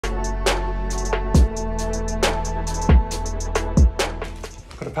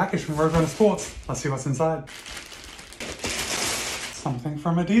the package from Roadrunner Sports. Let's see what's inside. Something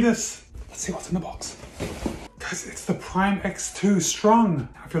from Adidas. Let's see what's in the box. Guys, it's the Prime X2 Strung.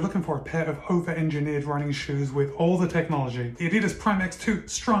 If you're looking for a pair of over-engineered running shoes with all the technology, the Adidas Prime X2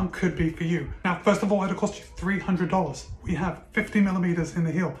 Strung could be for you. Now, first of all, it'll cost you $300. We have 50mm in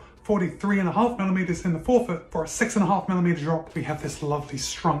the heel, 43.5mm in the forefoot for a 6.5mm drop. We have this lovely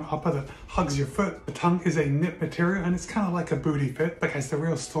strung upper that hugs your foot. The tongue is a knit material and it's kind of like a booty fit, but guys, the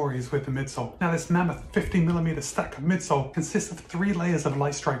real story is with the midsole. Now, this mammoth 50mm stack of midsole consists of 3 layers of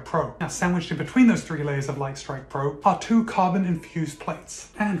Lightstrike Pro. Now, sandwiched in between those 3 layers of Lightstrike Pro are 2 carbon infused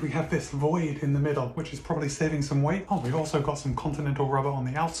plates. And we have this void in the middle, which is probably saving some weight. Oh, we've also got some Continental rubber on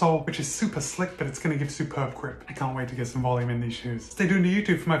the outsole, which is super slick, but it's going to give superb grip. I can't wait to get some volume in these shoes. Stay tuned to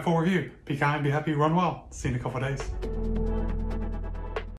YouTube for my full review. Be kind, be happy, run well. See you in a couple of days.